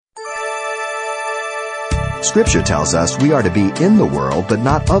Scripture tells us we are to be in the world, but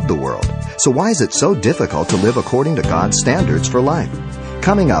not of the world. So why is it so difficult to live according to God's standards for life?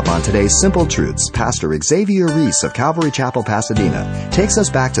 Coming up on today's Simple Truths, Pastor Xavier Reese of Calvary Chapel, Pasadena, takes us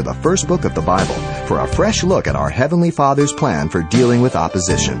back to the first book of the Bible for a fresh look at our Heavenly Father's plan for dealing with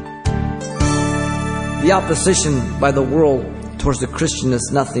opposition. The opposition by the world towards the Christian is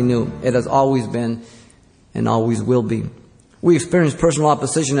nothing new. It has always been and always will be. We experience personal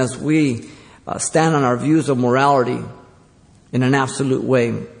opposition as we stand on our views of morality in an absolute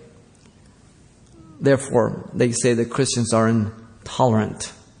way. Therefore, they say that Christians are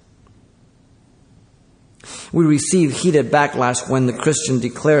intolerant. We receive heated backlash when the Christian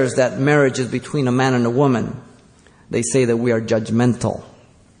declares that marriage is between a man and a woman. They say that we are judgmental.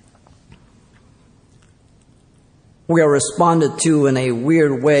 We are responded to in a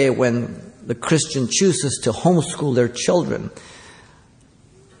weird way when the Christian chooses to homeschool their children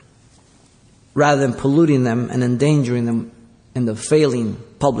rather than polluting them and endangering them in the failing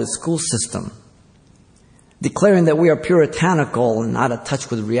public school system, declaring that we are puritanical and out of touch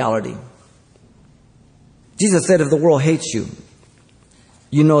with reality. Jesus said, if the world hates you,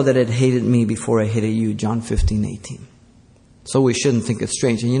 you know that it hated me before it hated you, John 15:18. So we shouldn't think it's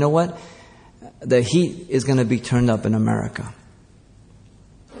strange. And you know what? The heat is going to be turned up in America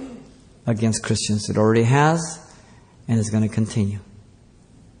against Christians. It already has, and it's going to continue.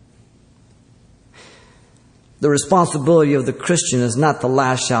 The responsibility of the Christian is not to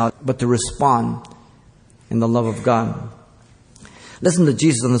lash out, but to respond in the love of God. Listen to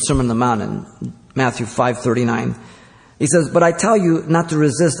Jesus on the Sermon on the Mount in Matthew 5:39. He says, but I tell you not to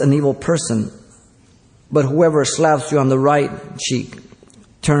resist an evil person, but whoever slaps you on the right cheek,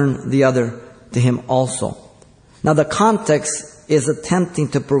 turn the other to him also. Now the context is attempting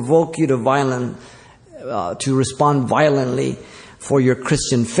to provoke you to respond violently for your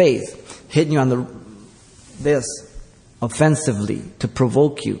Christian faith, hitting you on this offensively to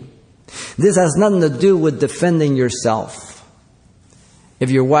provoke you. This has nothing to do with defending yourself.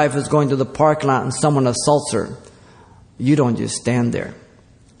 If your wife is going to the parking lot and someone assaults her, you don't just stand there.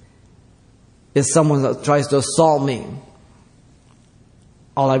 If someone tries to assault me,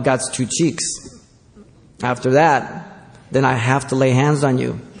 all I've got is two cheeks. After that, then I have to lay hands on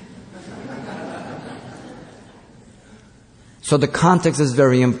you. So the context is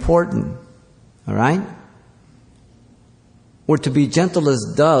very important. All right? We're to be gentle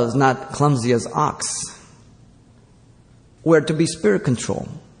as doves, not clumsy as ox. We're to be spirit controlled,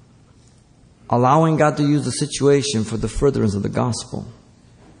 allowing God to use the situation for the furtherance of the gospel.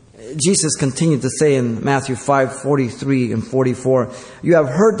 Jesus continued to say in Matthew 5:43 and 44, you have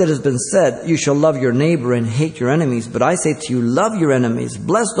heard that it has been said, you shall love your neighbor and hate your enemies. But I say to you, love your enemies,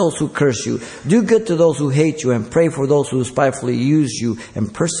 bless those who curse you, do good to those who hate you, and pray for those who spitefully use you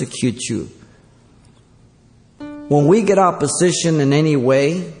and persecute you. When we get opposition in any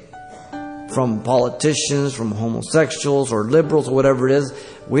way, from politicians, from homosexuals or liberals or whatever it is,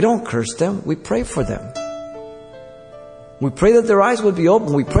 we don't curse them, we pray for them. We pray that their eyes would be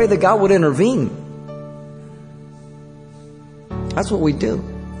open. We pray that God would intervene. That's what we do.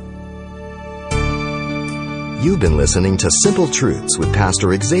 You've been listening to Simple Truths with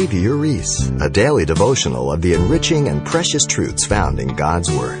Pastor Xavier Reese, a daily devotional of the enriching and precious truths found in God's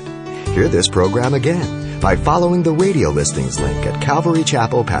Word. Hear this program again by following the radio listings link at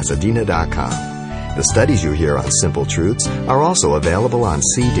CalvaryChapelPasadena.com. The studies you hear on Simple Truths are also available on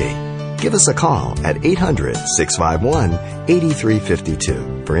CD. Give us a call at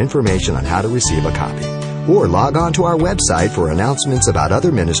 800-651-8352 for information on how to receive a copy. Or log on to our website for announcements about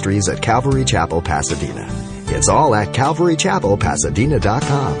other ministries at Calvary Chapel, Pasadena. It's all at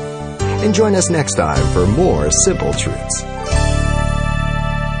CalvaryChapelPasadena.com. And join us next time for more Simple Truths.